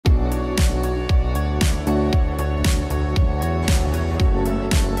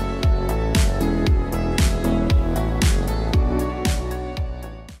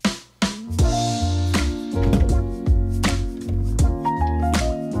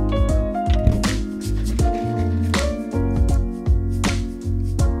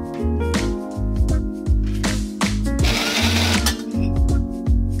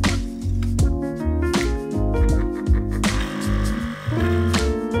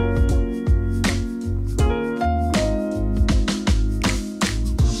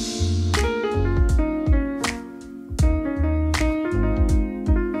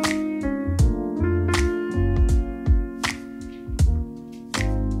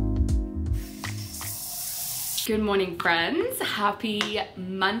Good morning, friends. Happy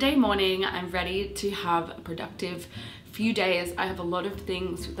Monday morning. I'm ready to have a productive few days. I have a lot of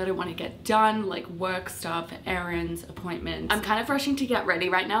things that I want to get done, like work stuff, errands, appointments. I'm kind of rushing to get ready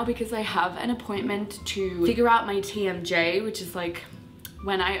right now because I have an appointment to figure out my TMJ, which is like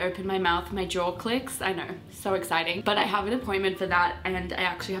when I open my mouth, my jaw clicks. I know, so exciting. But I have an appointment for that and I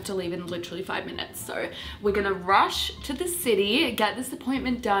actually have to leave in literally 5 minutes. So we're gonna rush to the city, get this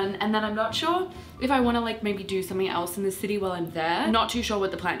appointment done, and then I'm not sure if I wanna like maybe do something else in the city while I'm there. Not too sure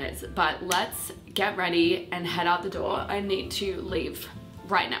what the plan is, but let's get ready and head out the door. I need to leave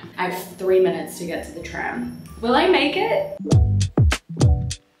right now. I have 3 minutes to get to the tram. Will I make it?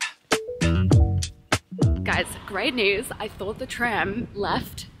 Guys, great news. I thought the tram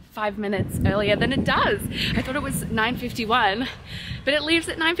left 5 minutes earlier than it does. I thought it was 9:51, but it leaves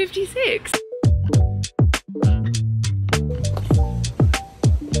at 9:56.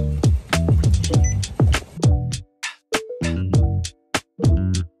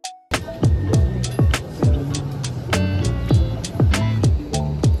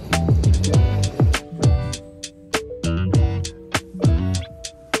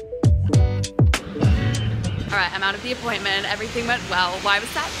 I'm out of the appointment. Everything went well. Why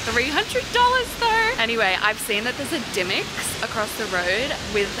was that $300 though? Anyway, I've seen that there's a Dimmicks across the road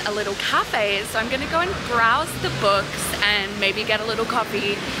with a little cafe, so I'm gonna go and browse the books and maybe get a little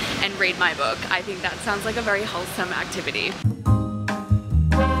coffee and read my book. I think that sounds like a very wholesome activity.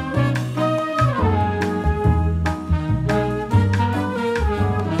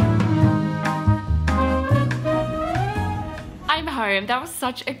 Home. That was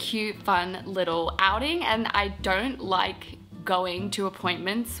such a cute, fun little outing, and I don't like going to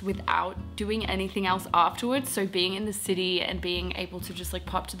appointments without doing anything else afterwards. So being in the city and being able to just like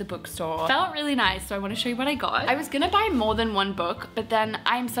pop to the bookstore felt really nice. So I want to show you what I got. I was gonna buy more than one book, but then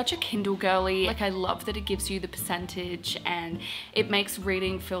I'm such a Kindle girly. Like I love that it gives you the percentage and it makes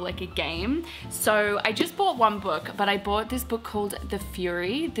reading feel like a game. So I just bought one book, but I bought this book called The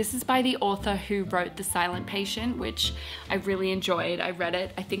Fury. This is by the author who wrote The Silent Patient, which I really enjoyed. I read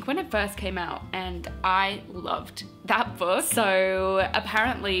it, I think when it first came out, and I loved that book. So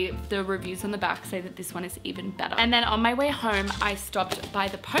apparently the reviews on the back say that this one is even better. And then on my way home, I stopped by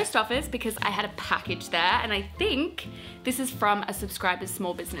the post office because I had a package there, and I think this is from a subscriber's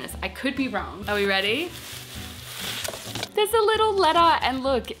small business. I could be wrong. Are we ready? There's a little letter, and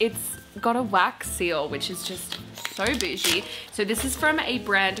look, it's got a wax seal, which is just so bougie. So this is from a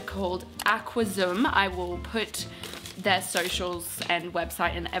brand called Aquazum. I will put their socials and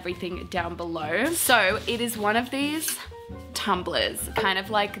website and everything down below. So it is one of these tumblers, kind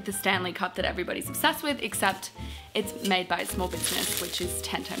of like the Stanley Cup that everybody's obsessed with, except it's made by a small business, which is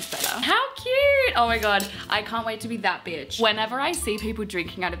 10 times better. How cute! Oh my god, I can't wait to be that bitch. Whenever I see people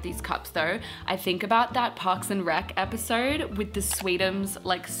drinking out of these cups though, I think about that Parks and Rec episode with the Sweetums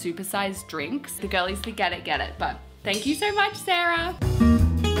like supersized drinks. The girlies that get it, but thank you so much, Sarah.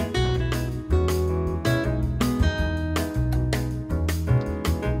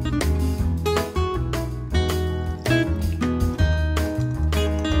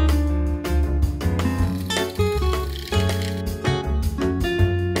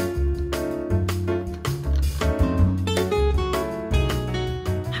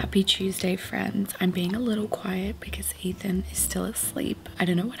 Happy Tuesday, friends. I'm being a little quiet because Ethan is still asleep. I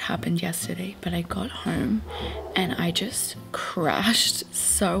don't know what happened yesterday, but I got home and I just crashed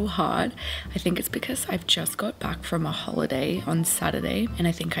so hard. I think it's because I've just got back from a holiday on Saturday, and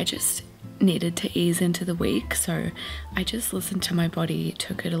I think I just needed to ease into the week, so I just listened to my body,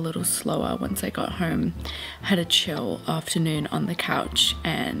 took it a little slower once I got home, had a chill afternoon on the couch,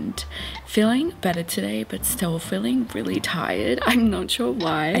 and feeling better today, but still feeling really tired. I'm not sure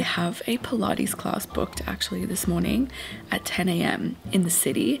why. I have a Pilates class booked actually this morning at 10 a.m. in the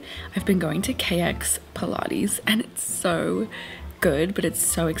city. I've been going to KX Pilates and it's so good, but it's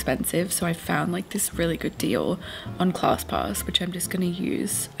so expensive, so I found like this really good deal on ClassPass, which I'm just gonna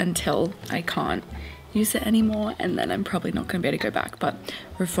use until I can't use it anymore, and then I'm probably not gonna be able to go back. But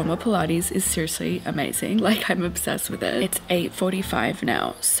Reformer Pilates is seriously amazing. Like, I'm obsessed with it. It's 8:45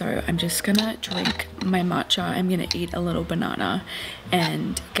 now, so I'm just gonna drink my matcha. I'm gonna eat a little banana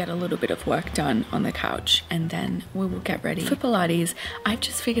and get a little bit of work done on the couch, and then we will get ready for Pilates. I've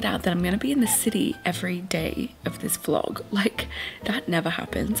just figured out that I'm gonna be in the city every day of this vlog. Like, that never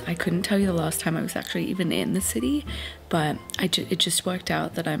happens. I couldn't tell you the last time I was actually even in the city, but it just worked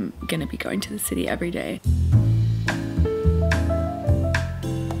out that I'm gonna be going to the city every day.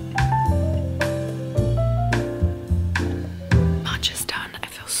 Matcha's done. I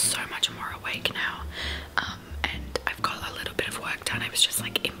feel so much more awake now, and I've got a little bit of work done. I was just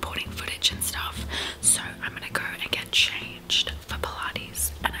like importing footage and stuff, so I'm gonna go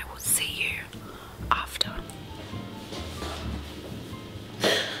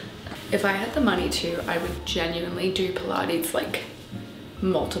If I had the money to, I would genuinely do Pilates like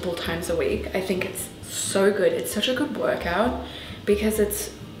multiple times a week. I think it's so good. It's such a good workout because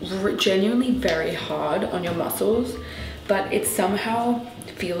it's genuinely very hard on your muscles, but it somehow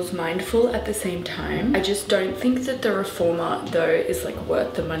feels mindful at the same time. I just don't think that the reformer though is like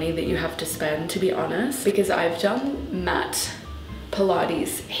worth the money that you have to spend, to be honest, because I've done mat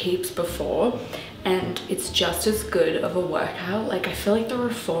Pilates heaps before and it's just as good of a workout. Like I feel like the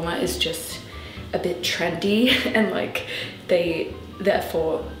reformer is just a bit trendy and like they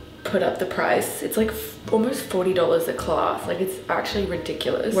therefore put up the price. It's like almost $40 a class. Like it's actually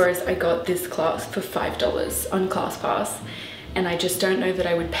ridiculous. Whereas I got this class for $5 on ClassPass and I just don't know that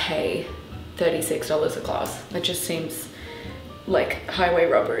I would pay $36 a class. That just seems like highway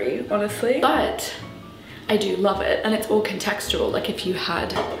robbery, honestly. But I do love it and it's all contextual. Like if you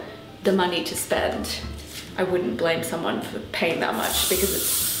had the money to spend, I wouldn't blame someone for paying that much because it's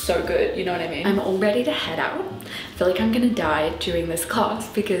so good, you know what I mean? I'm all ready to head out. I feel like I'm gonna die during this class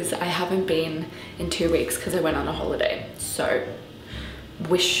because I haven't been in 2 weeks because I went on a holiday. So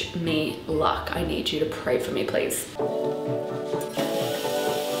wish me luck. I need you to pray for me, please.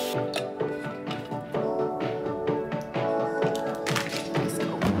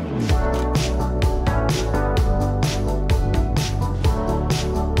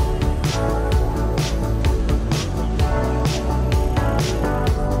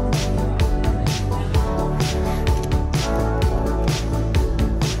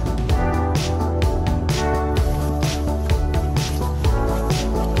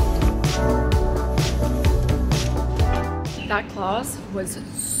 That class was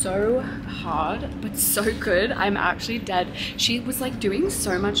so hard, but so good. I'm actually dead. She was like doing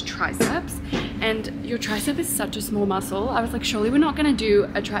so much triceps and your tricep is such a small muscle. I was like, surely we're not gonna do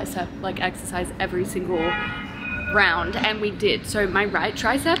a tricep like exercise every single round, and we did. So my right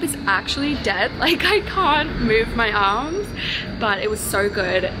tricep is actually dead. Like I can't move my arms, but it was so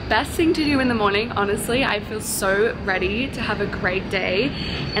good. Best thing to do in the morning, honestly. I feel so ready to have a great day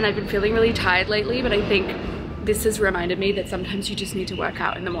and I've been feeling really tired lately, but I think this has reminded me that sometimes you just need to work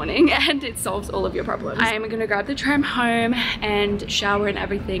out in the morning and it solves all of your problems. I am gonna grab the tram home and shower and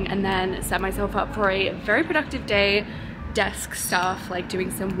everything and then set myself up for a very productive day, desk stuff, like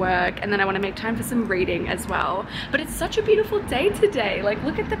doing some work, and then I want to make time for some reading as well. But it's such a beautiful day today. Like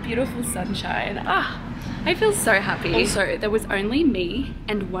look at the beautiful sunshine. I feel so happy. Also, there was only me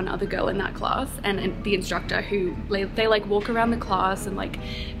and one other girl in that class and the instructor who, they like walk around the class and like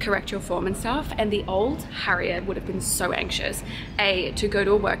correct your form and stuff. And the old Harriet would have been so anxious, A, to go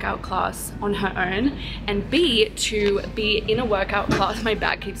to a workout class on her own, and B, to be in a workout class, my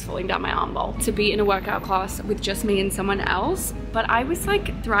bag keeps falling down my arm bowl, to be in a workout class with just me and someone else. But I was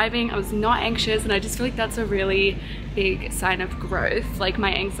like thriving, I was not anxious, and I just feel like that's a really big sign of growth. Like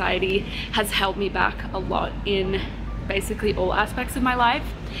my anxiety has held me back a lot in basically all aspects of my life,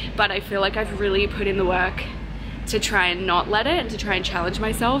 but I feel like I've really put in the work to try and not let it and to try and challenge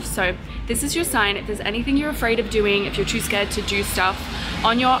myself. So this is your sign. If there's anything you're afraid of doing, if you're too scared to do stuff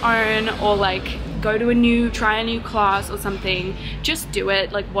on your own or like go to try a new class or something, just do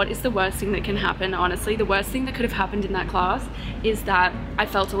it. Like what is the worst thing that can happen? Honestly, the worst thing that could have happened in that class is that I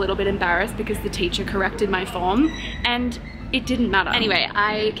felt a little bit embarrassed because the teacher corrected my form and it didn't matter. Anyway,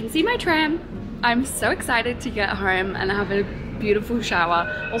 I can see my tram. I'm so excited to get home and have a beautiful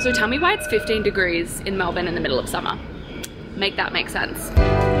shower. Also, tell me why it's 15 degrees in Melbourne in the middle of summer. Make that make sense.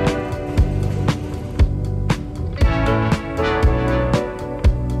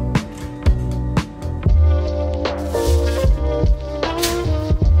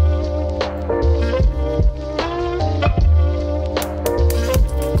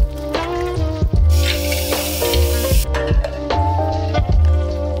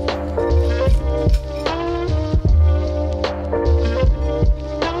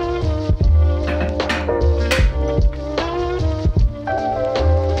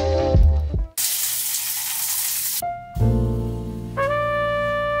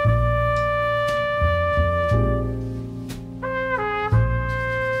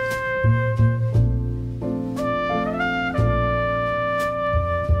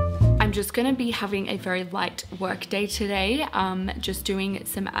 I'm just gonna be having a very light work day today, just doing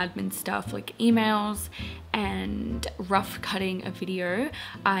some admin stuff like emails and rough cutting a video.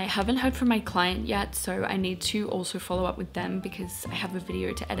 I haven't heard from my client yet, so I need to also follow up with them because I have a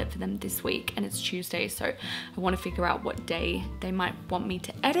video to edit for them this week and it's Tuesday, so I want to figure out what day they might want me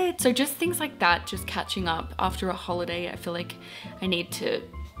to edit. So just things like that, just catching up after a holiday. I feel like I need to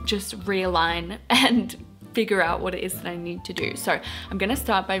just realign and figure out what it is that I need to do. So I'm gonna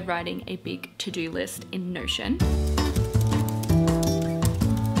start by writing a big to-do list in Notion.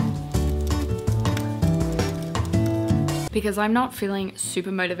 Because I'm not feeling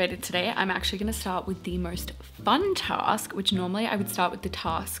super motivated today, I'm actually gonna start with the most fun task, which normally I would start with the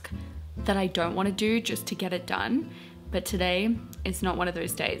task that I don't want to do just to get it done. But today is not one of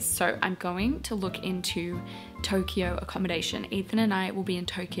those days. So I'm going to look into Tokyo accommodation. Ethan and I will be in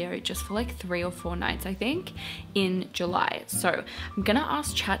Tokyo just for like 3 or 4 nights, I think, in July. So I'm gonna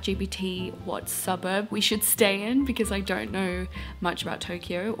ask ChatGPT what suburb we should stay in because I don't know much about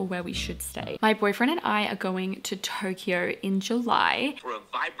Tokyo or where we should stay. My boyfriend and I are going to Tokyo in July. For a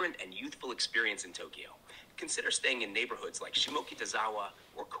vibrant and youthful experience in Tokyo, consider staying in neighborhoods like Shimokitazawa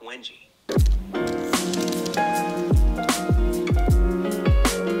or Koenji.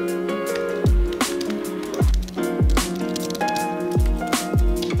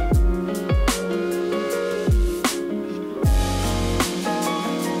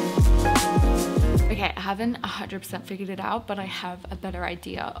 Okay, I haven't 100% figured it out, but I have a better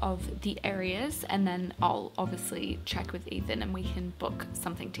idea of the areas, and then I'll obviously check with Ethan and we can book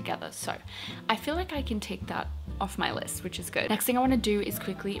something together. So I feel like I can take that off my list, which is good. Next thing I want to do is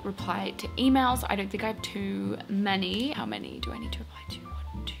quickly reply to emails. I don't think I have too many. How many do I need to reply to?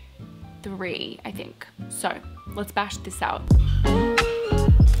 1, 2, 3, I think. So let's bash this out.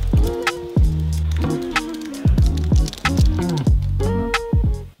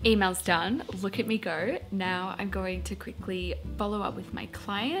 Email's done. Look at me go. Now I'm going to quickly follow up with my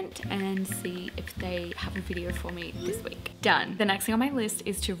client and see if they have a video for me this week. Done. The next thing on my list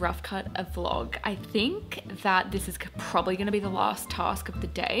is to rough cut a vlog. I think that this is probably going to be the last task of the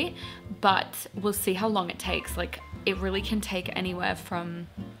day, but we'll see how long it takes. Like, it really can take anywhere from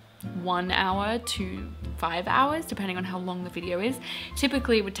 1 hour to 5 hours, depending on how long the video is.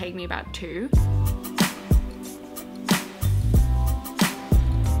 Typically it would take me about 2.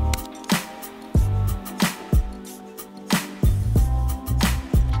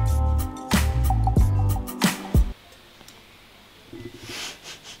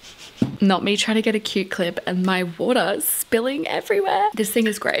 Not me trying to get a cute clip and my water spilling everywhere. This thing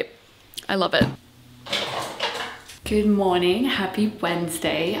is great. I love it. Good morning, happy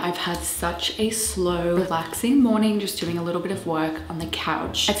Wednesday. I've had such a slow, relaxing morning, just doing a little bit of work on the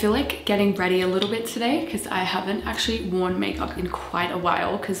couch. I feel like getting ready a little bit today because I haven't actually worn makeup in quite a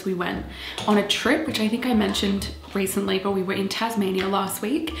while because we went on a trip, which I think I mentioned recently, but we were in Tasmania last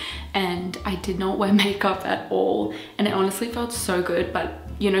week and I did not wear makeup at all. And it honestly felt so good, but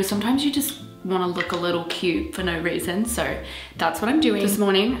you know, sometimes you just want to look a little cute for no reason, so that's what I'm doing. This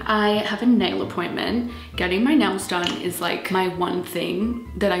morning I have a nail appointment. Getting my nails done is like my one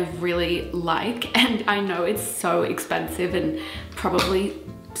thing that I really like, and I know it's so expensive and probably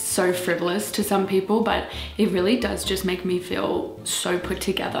so frivolous to some people, but it really does just make me feel so put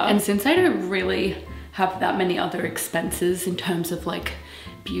together. And since I don't really have that many other expenses in terms of like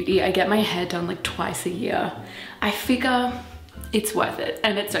beauty, I get my hair done like twice a year. I figure it's worth it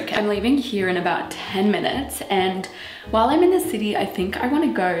and it's okay. I'm leaving here in about 10 minutes, and while I'm in the city, I think I want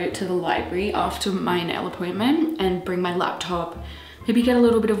to go to the library after my nail appointment and bring my laptop, maybe get a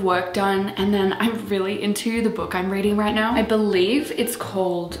little bit of work done. And then I'm really into the book I'm reading right now. I believe it's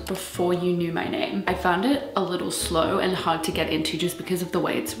called Before You Knew My Name. I found it a little slow and hard to get into just because of the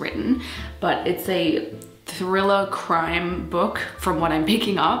way it's written, but it's a thriller crime book from what I'm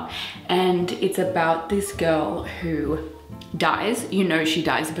picking up, and it's about this girl who dies. You know, she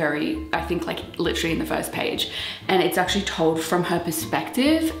dies I think like literally in the first page, and it's actually told from her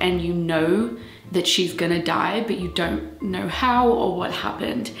perspective, and you know that she's gonna die, but you don't know how or what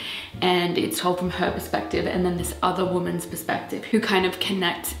happened. And it's told from her perspective and then this other woman's perspective who kind of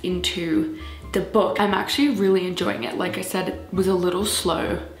connects into the book. I'm actually really enjoying it. Like I said, it was a little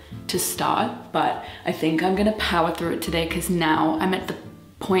slow to start, but I think I'm gonna power through it today because now I'm at the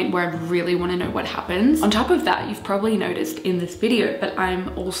point where I really want to know what happens. On top of that, you've probably noticed in this video, but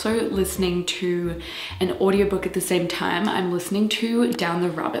I'm also listening to an audiobook at the same time. I'm listening to Down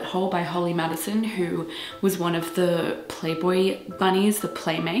the Rabbit Hole by Holly Madison, who was one of the Playboy bunnies, the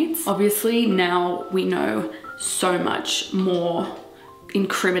Playmates. Obviously now we know so much more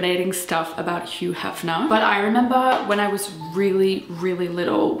incriminating stuff about Hugh Hefner. But I remember when I was really, really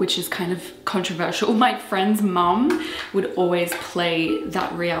little, which is kind of controversial, my friend's mum would always play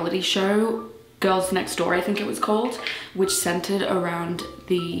that reality show, Girls Next Door, I think it was called, which centered around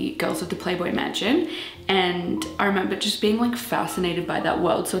the girls of the Playboy Mansion. And I remember just being like fascinated by that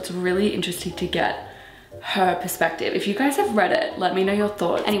world. So it's really interesting to get her perspective. If you guys have read it, let me know your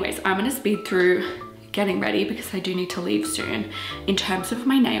thoughts. Anyways, I'm gonna speed through getting ready because I do need to leave soon. In terms of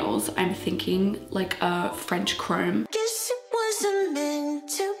my nails, I'm thinking like a French chrome. Guess it wasn't meant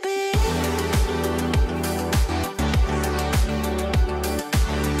to be.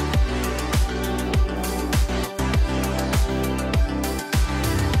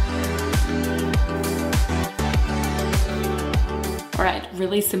 All right,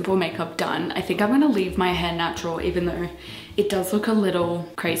 really simple makeup done. I think I'm gonna leave my hair natural even though it does look a little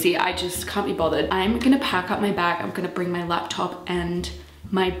crazy. I just can't be bothered. I'm gonna pack up my bag. I'm gonna bring my laptop and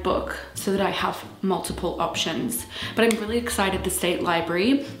my book so that I have multiple options. But I'm really excited. The State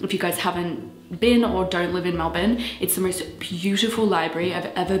Library, if you guys haven't been or don't live in Melbourne, it's the most beautiful library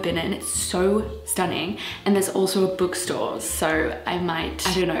I've ever been in. It's so stunning. And there's also a bookstore, so I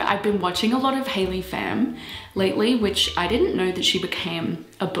don't know. I've been watching a lot of Hayley Pham lately, which I didn't know that she became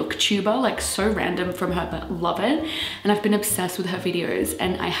a booktuber, like so random from her, but love it. And I've been obsessed with her videos,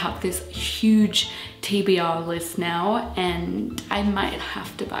 and I have this huge TBR list now, and I might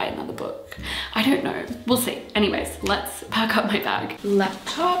have to buy another book. I don't know, we'll see. Anyways, let's pack up my bag.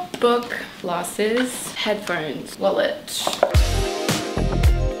 Laptop, book, glasses, headphones, wallet.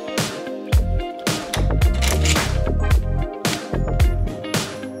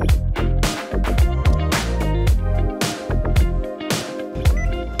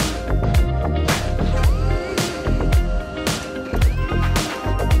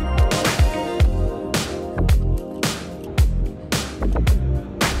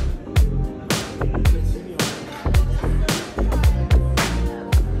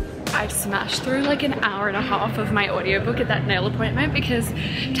 Smashed through like an hour and a half of my audiobook at that nail appointment, because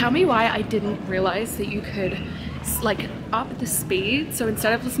tell me why I didn't realize that you could like up the speed. So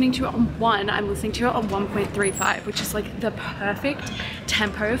instead of listening to it on 1, I'm listening to it on 1.35, which is like the perfect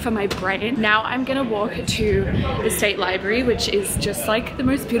tempo for my brain. Now I'm gonna walk to the State Library, which is just like the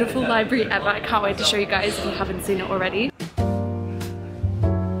most beautiful library ever. I can't wait to show you guys if you haven't seen it already.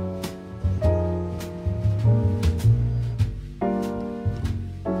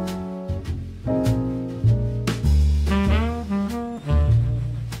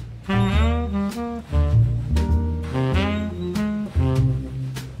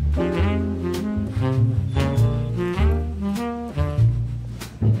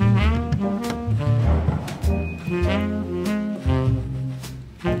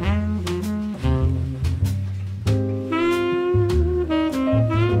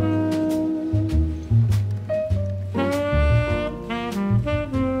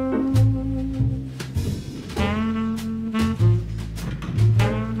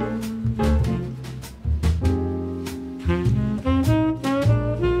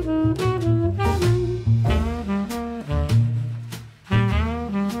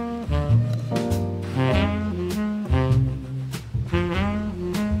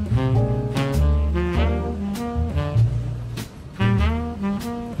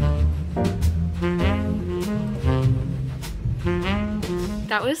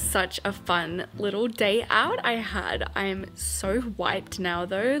 That was such a fun little day out I had. I'm so wiped now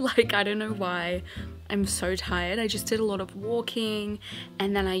though. Like, I don't know why I'm so tired. I just did a lot of walking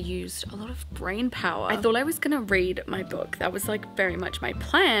and then I used a lot of brain power. I thought I was gonna read my book. That was like very much my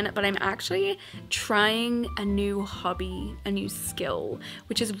plan, but I'm actually trying a new hobby, a new skill,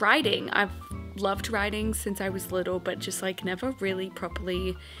 which is writing. I've loved writing since I was little, but just like never really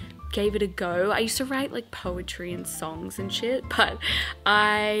properly gave it a go. I used to write like poetry and songs and shit, but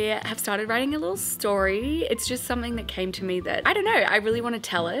I have started writing a little story. It's just something that came to me that, I don't know, I really want to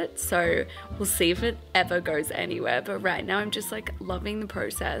tell it, so we'll see if it ever goes anywhere, but right now I'm just like loving the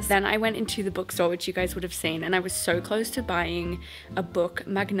process. Then I went into the bookstore, which you guys would have seen, and I was so close to buying a book,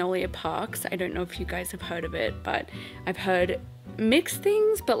 Magnolia Parks. I don't know if you guys have heard of it, but I've heard mixed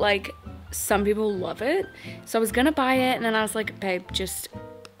things, but like some people love it. So I was gonna buy it, and then I was like, babe, just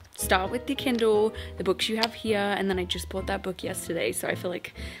start with the Kindle, the books you have here, and then I just bought that book yesterday, so I feel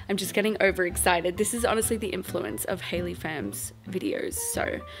like I'm just getting overexcited. This is honestly the influence of Hayley Pham's videos,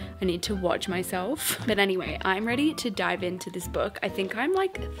 so I need to watch myself. But anyway, I'm ready to dive into this book. I think I'm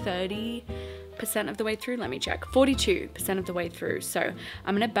like 30% of the way through. Let me check. 42% of the way through, so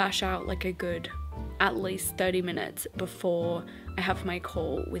I'm gonna bash out like a good at least 30 minutes before I have my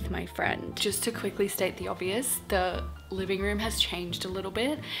call with my friend. Just to quickly state the obvious, the living room has changed a little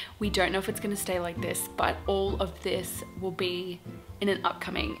bit. We don't know if it's gonna stay like this, but all of this will be in an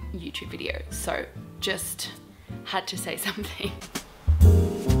upcoming YouTube video. So just had to say something.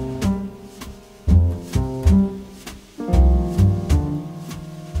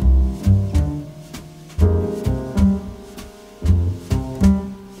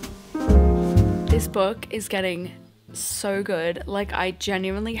 This book is getting so good. Like, I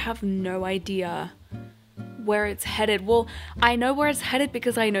genuinely have no idea where it's headed. Well, I know where it's headed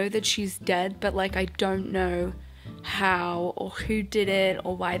because I know that she's dead, but like I don't know how or who did it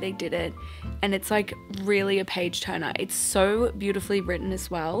or why they did it. and it's like really a page turner. It's so beautifully written as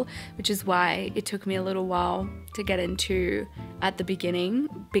well, which is why it took me a little while to get into at the beginning,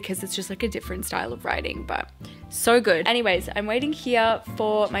 because it's just like a different style of writing, but so good. Anyways, I'm waiting here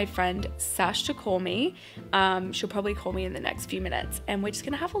for my friend Sash to call me. She'll probably call me in the next few minutes, and we're just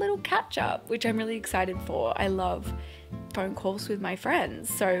gonna have a little catch up, which I'm really excited for. I love phone calls with my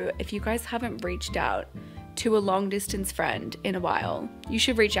friends. So if you guys haven't reached out to a long distance friend in a while, you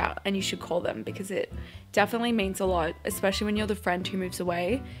should reach out and you should call them, because it definitely means a lot, especially when you're the friend who moves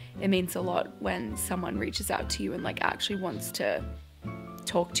away. It means a lot when someone reaches out to you and like actually wants to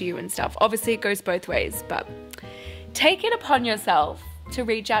talk to you and stuff. Obviously it goes both ways, but take it upon yourself to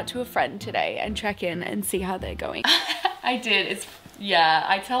reach out to a friend today and check in and see how they're going. I did. Yeah,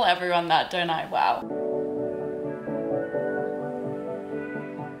 I tell everyone that, don't I? Wow.